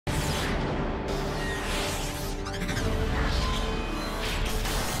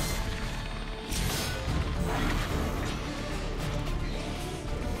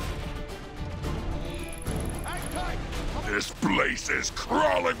spaces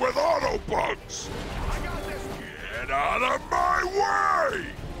crawling with Autobugs! Get out of my way!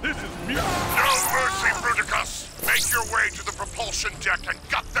 This is me. No mercy, Bruticus! Make your way to the propulsion deck and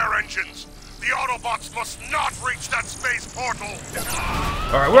gut their engines! The Autobots must not reach that space portal!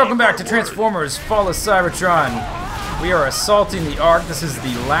 Alright, welcome back to Transformers Fall of Cybertron. We are assaulting the Ark. This is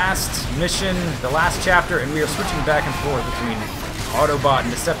the last mission, the last chapter, and we are switching back and forth between Autobot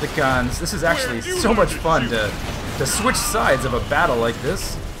and Decepticons. This is actually so much fun to switch sides of a battle like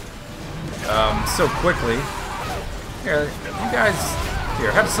this so quickly. Here, you guys,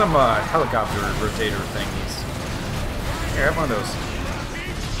 here, have some helicopter rotator thingies. Here, have one of those.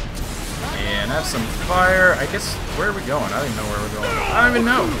 And have some fire. I guess, where are we going? I don't even know where we're going. I don't even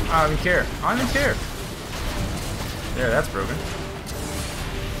know. I don't even care. I don't even care. There, that's broken.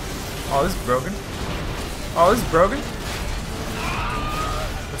 Oh, this is broken. Oh, this is broken.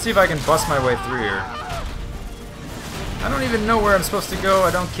 Let's see if I can bust my way through here. I don't even know where I'm supposed to go.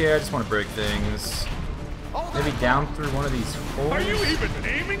 I don't care. I just want to break things. Maybe down through one of these holes. Are you even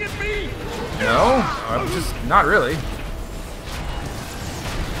aiming at me? No, I'm just not really.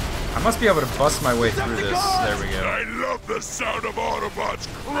 I must be able to bust my way through this. There we go. I love the sound of Autobots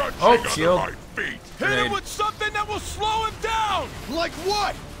crunching Oh, shield. under my feet. Hit him with something that will slow him down. Like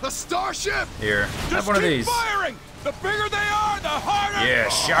what? A starship? Here, have one of these. Firing. The bigger they are, the harder. Yeah,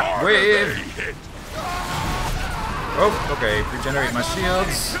 Harder shockwave. they hit. Oh, okay. Regenerate my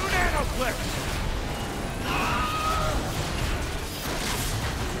shields. 2 nanoclicks.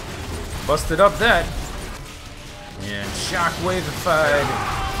 Busted up that. And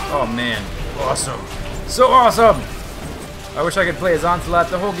shockwavified. Oh man, awesome. So awesome! I wish I could play as Onslaught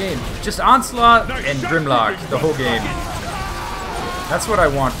the whole game. Just Onslaught and Grimlock the whole game. That's what I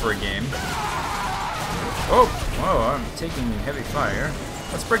want for a game. Oh, whoa, I'm taking heavy fire.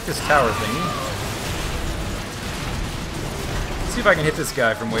 Let's break this tower thingy. Let's see if I can hit this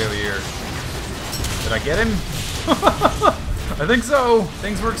guy from way over here. Did I get him? I think so.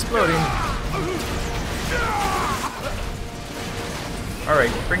 Things were exploding.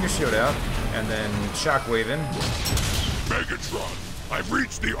 Alright, bring your shield out, and then shockwave him. Megatron, I've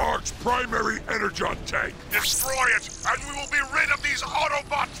reached the Ark's primary energon tank. Destroy it, and we will be rid of these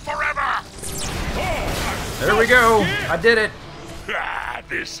Autobots forever! There we go! I did it! Ah,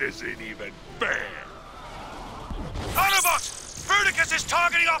 this isn't even fair. Autobots! Bruticus is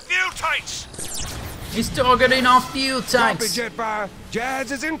targeting our fuel tanks! He's targeting our fuel Copy, tanks! Jetfire.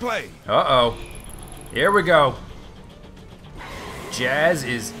 Jazz is in play. Uh-oh. Here we go. Jazz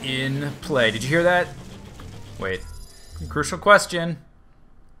is in play. Did you hear that? Wait. Crucial question.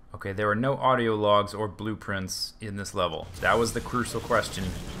 Okay, there were no audio logs or blueprints in this level. That was the crucial question.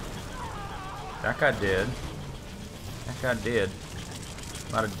 That guy dead. That guy dead.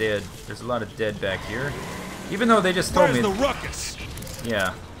 A lot of dead. There's a lot of dead back here. Even though they just told Where's me... the ruckus?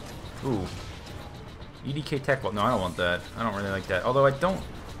 Yeah. Ooh. EDK Tech Vault. No, I don't want that. I don't really like that. Although I don't...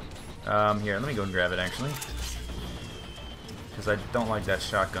 here, let me go and grab it, actually. Because I don't like that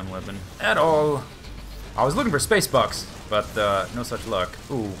shotgun weapon at all. I was looking for space bucks, but no such luck.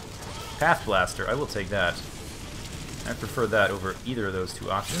 Ooh, Path Blaster. I will take that. I prefer that over either of those two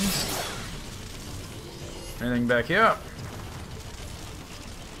options. Anything back here?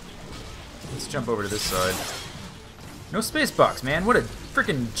 Let's jump over to this side. No space bucks, man. What a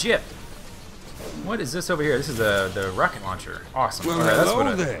freaking jip. What is this over here? This is the rocket launcher. Awesome. Well, Alright, that's hello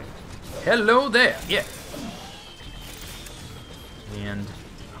what there. Hello there. Yeah. And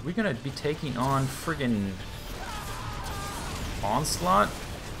are we gonna be taking on friggin' Onslaught?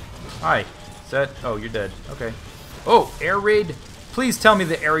 Hi. Is that... Oh, you're dead. Okay. Oh, air raid. Please tell me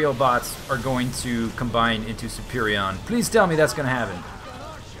the aerial bots are going to combine into Superion. Please tell me that's gonna happen.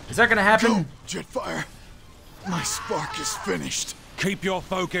 Is that gonna happen? Go, Jetfire. My spark is finished. Keep your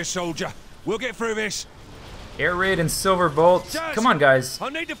focus, soldier. We'll get through this. Air raid and Silver Bolt. Jazz, Come on, guys. I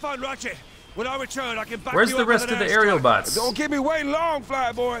need to find Ratchet. When I return, I can back Where's you the up rest with of an the aerial airstrike. bots? Don't keep me waiting long,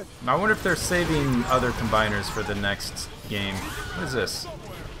 Flyboy. I wonder if they're saving other combiners for the next game. What is this?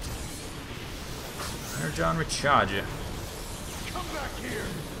 Energon Recharge. Come back here.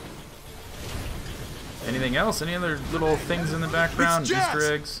 Anything else? Any other little things in the background? It's Jazz.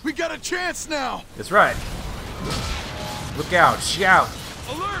 Easter eggs? We got a chance now. That's right. Look out. Shout.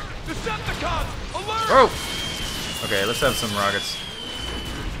 Alert! Decepticons! Alert! Oh! Okay, let's have some rockets.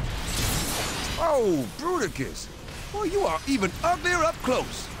 Oh, Bruticus. Boy, you are even uglier up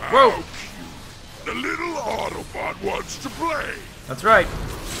close. Whoa! The little Autobot wants to play. That's right.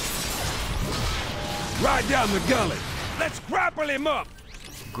 Right down the gully. Let's grapple him up.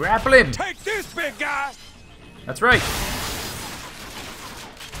 Grapple him. Take this, big guy. That's right.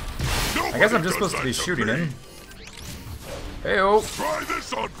 I guess I'm Nobody just supposed does to be that shooting me. him. Hey-oh. Try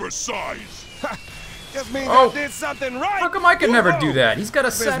this on for size. Just means Oh. I did something right. How come I can never do Whoa. that? He's got a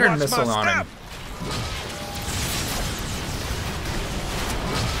Better Saturn watch missile my on him. step.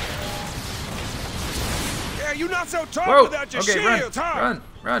 Yeah, you not so tough Whoa! without your Okay, shields, run, huh? run,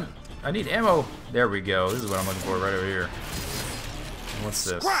 run. I need ammo. There we go. This is what I'm looking for right over here. What's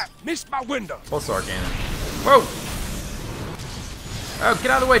this? Crap, missed my window. Pulsar cannon. Whoa! Oh,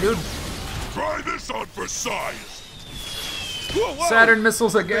 get out of the way, dude. Try this on for size. Whoa, whoa. Saturn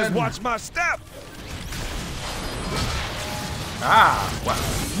missiles Better again. watch my step. Ah, wow.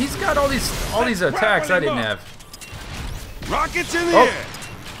 He's got all these attacks I didn't have. Rockets in the Oh. air.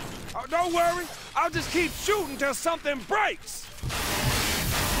 Oh, don't worry. I'll just keep shooting till something breaks.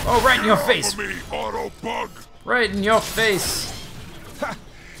 Oh, right in your Get face. off of me, auto bug. Right in your face.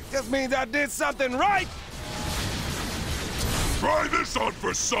 Just means I did something right. Try this on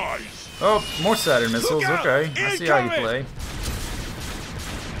for size. Oh, more Saturn missiles. Look out. Okay, I see how you Incoming. play.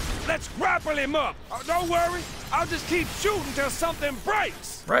 Let's grapple him up. Oh, don't worry. I'll just keep shooting till something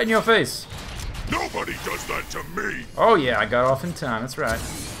breaks. Right in your face. Nobody does that to me. Oh yeah, I got off in time. That's right.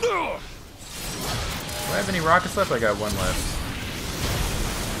 Ugh. Do I have any rockets left? I got one left.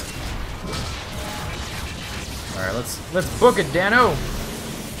 All right, let's book it, Dano.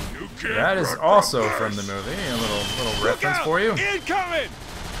 You can't That is run also from from the this. movie. A little Look reference out. for you. Incoming.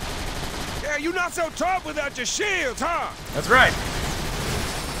 Yeah, you not so tough without your shields, huh? That's right.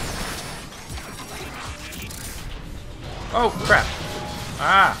 Oh crap!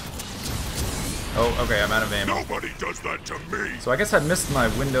 Ah. Oh, okay. I'm out of ammo. Nobody does that to me. So I guess I missed my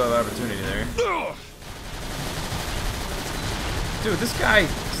window of opportunity there. Ugh. Dude, this guy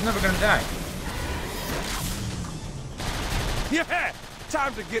is never gonna die. Yeah,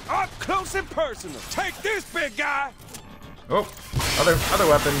 time to get up close and personal. Take this, big guy. Oh, other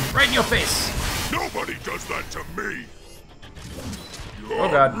weapon, right in your face. Nobody does that to me. You're Oh,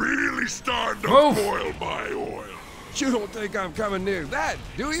 God. really starting to Move. boil my oil. You don't think I'm coming near that,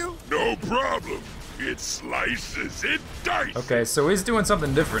 do you? No problem. It slices, it dices. Okay, so he's doing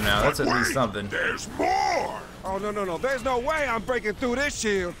something different now. That's But at least wait, something. There's more. Oh, no. There's no way I'm breaking through this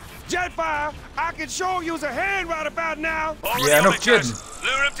shield. Jetfire, I can sure use a hand right about now. Already Yeah, on no it, Jazz. kidding.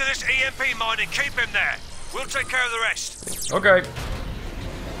 Lure him to this EMP mine and keep him there. We'll take care of the rest. Okay.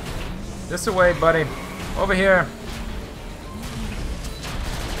 This away, buddy. Over here.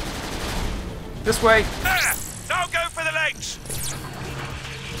 This way. There! Now go for the legs!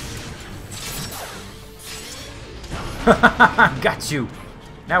 Got you.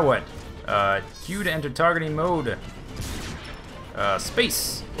 Now what? Q to enter targeting mode.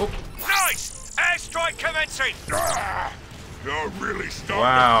 Space. Oh, Nice! Airstrike commencing! Ah, you're really starting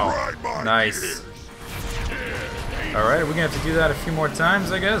wow. to grind my Nice. gears. All right. We're gonna have to do that a few more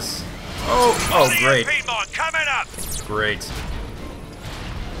times, I guess. Oh, great, EMP mine coming up! great.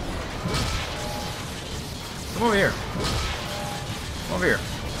 Come over here. Come over here.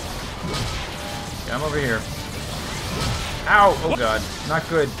 Come over here. Ow! Oh god, not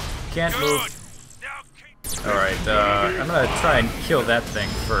good. Can't Good! move. Now keep... Alright, I'm gonna try and kill that thing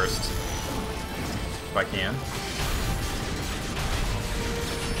first. If I can.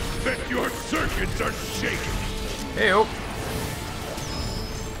 Bet your circuits are shaking. Hey, oh!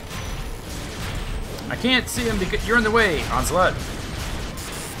 I can't see him because you're in the way, Onslaught.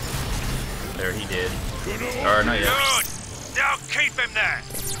 There, he did. Or not yet. Good! Now keep him there!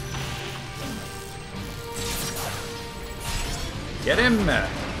 Get him!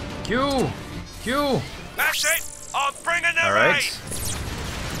 Q! Q! That's it! I'm bringing the Alright.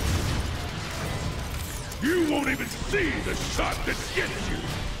 raid! You won't even see the shot that gets you.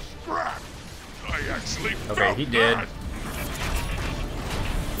 Crap! I actually Okay, felt he did. that.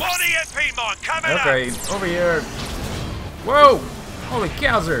 One EMP mine coming Okay, up! over here. Whoa! Holy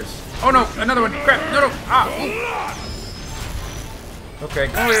cowsers! Oh no, another one! Crap! No, no! Ah! Ooh. Okay,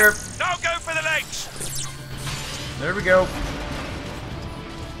 come over here. Now go for the legs! There we go.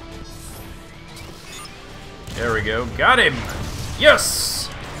 There we go. Got him! Yes!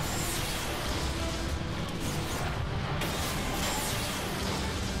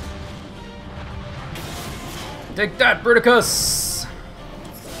 Take that, Bruticus!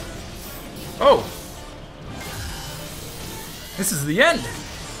 Oh! This is the end!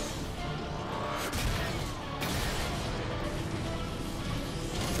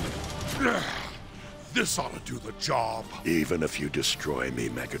 This ought to do the job. Even if you destroy me,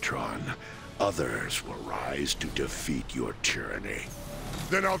 Megatron, others will rise to defeat your tyranny.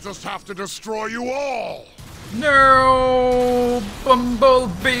 Then I'll just have to destroy you all. No!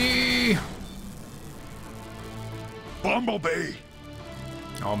 Bumblebee! Bumblebee.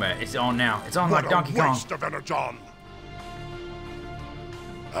 Oh man, it's on now. It's on What like Donkey a Kong. waste of energon.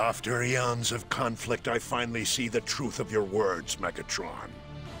 After eons of conflict, I finally see the truth of your words, Megatron.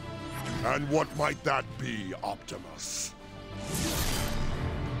 And what might that be, Optimus?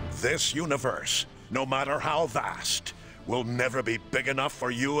 This universe, no matter how vast, will never be big enough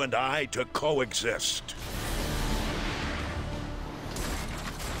for you and I to coexist.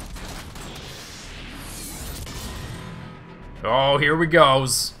 Oh, here we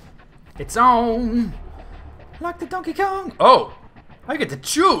goes. It's on. Like the Donkey Kong. Oh, I get to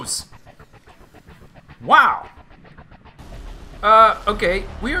choose. Wow. Okay.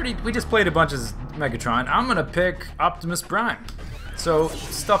 We just played a bunch of Megatron. I'm gonna pick Optimus Prime. So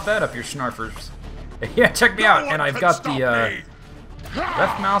stuff that up your snarfers. Yeah, check me out. And I've got the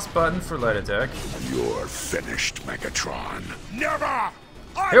left mouse button for light attack. You're finished, Megatron. Never!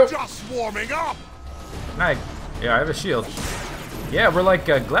 I'm just warming up! Yeah, I have a shield. Yeah, we're like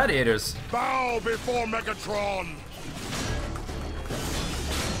gladiators. Bow before Megatron!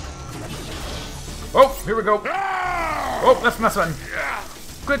 Oh, here we go. Ah! Oh, left mouse button.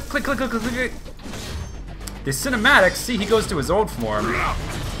 Click, click, click, click, click, click. The cinematics, see, he goes to his old form.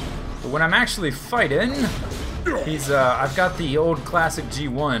 But when I'm actually fighting, I've got the old classic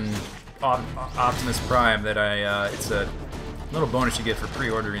G1 Optimus Prime that it's a little bonus you get for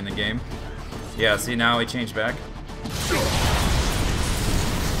pre-ordering the game. Yeah, see, now he changed back.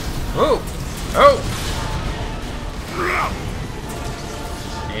 Oh! Oh!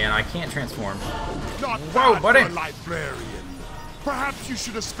 And I can't transform. Not Whoa, bad buddy! for a librarian. Perhaps you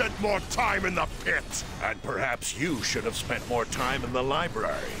should have spent more time in the pit. And perhaps you should have spent more time in the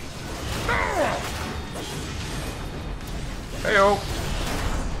library. Hey-oh!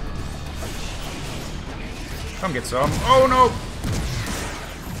 Come get some. Oh, no!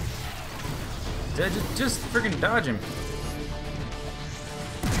 Just freaking dodge him.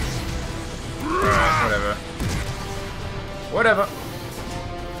 Whatever. Whatever.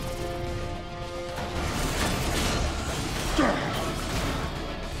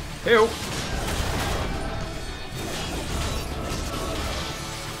 Ew.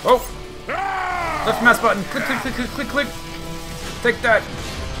 Oh! Left mouse button. Click, click, click, click, click, click. Take that,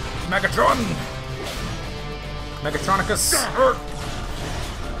 Megatron. Megatronicus.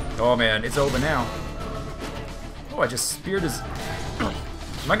 Oh man, it's over now. Oh, I just speared his...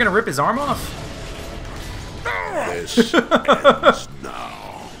 Am I gonna rip his arm off? This ends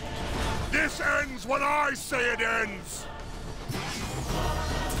now. This ends when I say it ends.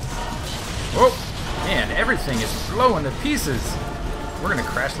 Oh, man, everything is blowing to pieces. We're gonna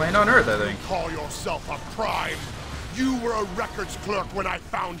crash land on Earth, I think. Call yourself a prime. You were a records clerk when I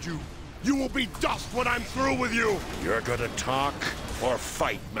found you. You will be dust when I'm through with you. You're gonna talk or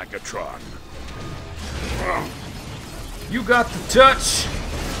fight, Megatron. You got the touch.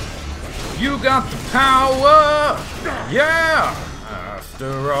 You got the power. Yeah.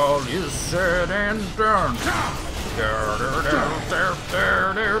 After all is said and done.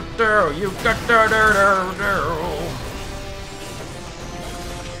 You got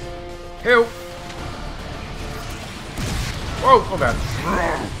Help. Whoa, oh god.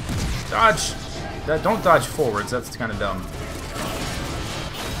 Dodge. Don't dodge forwards, that's kind of dumb.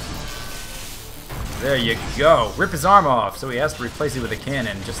 There you go. Rip his arm off, so he has to replace it with a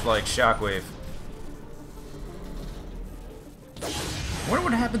cannon, just like Shockwave. I wonder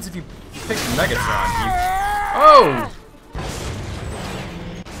what happens if you pick Megatron. Oh!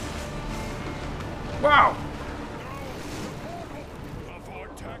 Wow!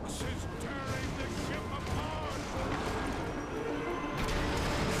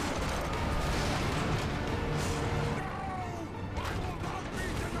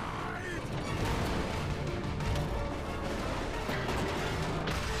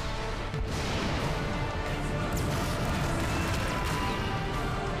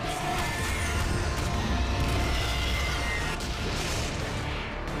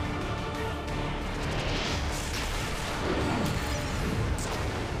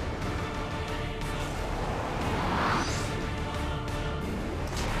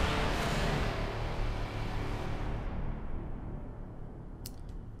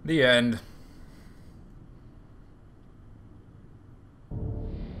 The end.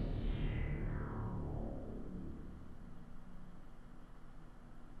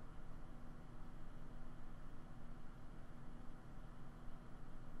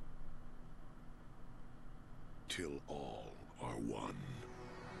 Till all are one.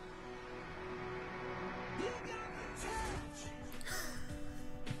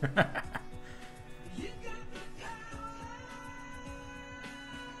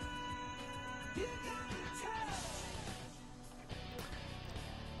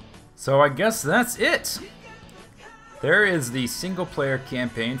 So I guess that's it. There is the single-player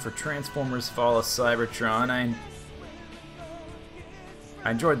campaign for Transformers Fall of Cybertron.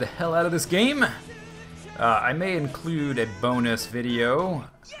 I enjoyed the hell out of this game. I may include a bonus video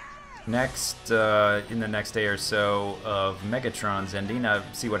next in the next day or so of Megatron's ending.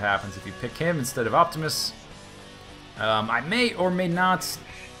 See what happens if you pick him instead of Optimus. I may or may not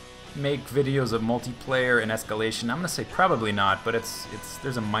make videos of multiplayer and escalation. I'm gonna say probably not, but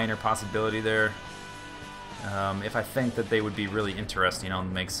there's a minor possibility there. If I think that they would be really interesting, I'll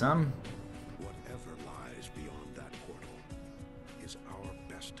make some. Whatever lies beyond that portal is our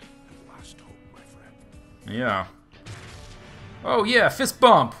best and last hope, my friend. Yeah. Oh yeah, fist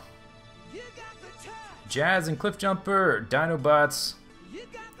bump! Jazz and Cliffjumper, Dinobots.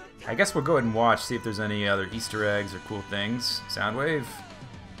 I guess we'll go ahead and watch, see if there's any other Easter eggs or cool things. Soundwave,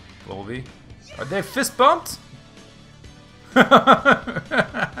 Bumblebee. Are they fist bumped?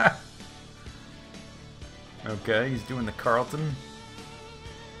 Okay, he's doing the Carlton.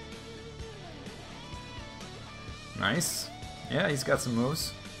 Nice. Yeah, he's got some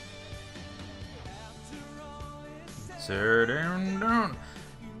moves. Down.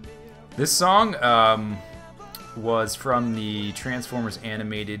 This song was from the Transformers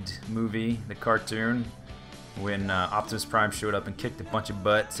animated movie, the cartoon, when Optimus Prime showed up and kicked a bunch of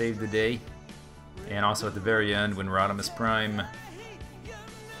butt, saved the day. And also at the very end when Rodimus Prime,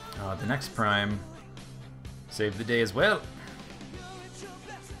 the next Prime, saved the day as well.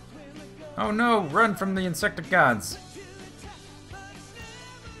 Oh no, run from the Insecticons!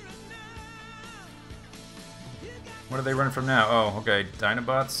 What are they running from now? Oh, okay,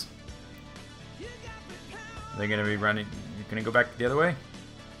 Dinobots. Are they gonna be running? You're gonna go back the other way?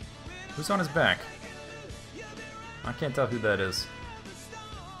 Who's on his back? I can't tell who that is.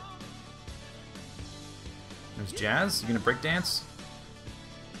 There's Jazz. You gonna break dance?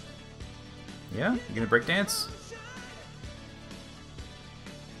 Yeah? You gonna break dance?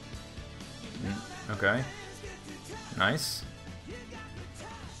 Okay. Nice.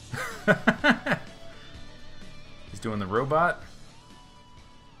 He's doing the robot.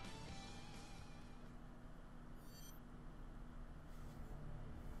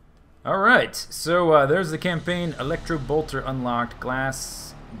 Alright, so there's the campaign. Electro Bolter unlocked.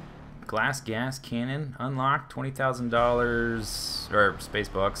 Glass gas cannon unlocked. $20,000 or space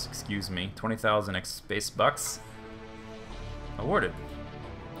bucks, excuse me. 20,000 space bucks awarded.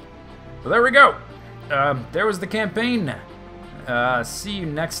 So there we go. There was the campaign. See you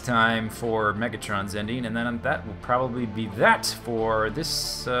next time for Megatron's ending, and then that will probably be that for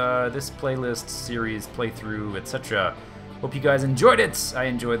this this playlist, series, playthrough, etc. Hope you guys enjoyed it. I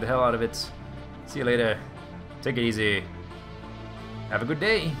enjoyed the hell out of it. See you later. Take it easy. Have a good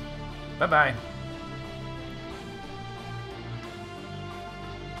day. Bye-bye.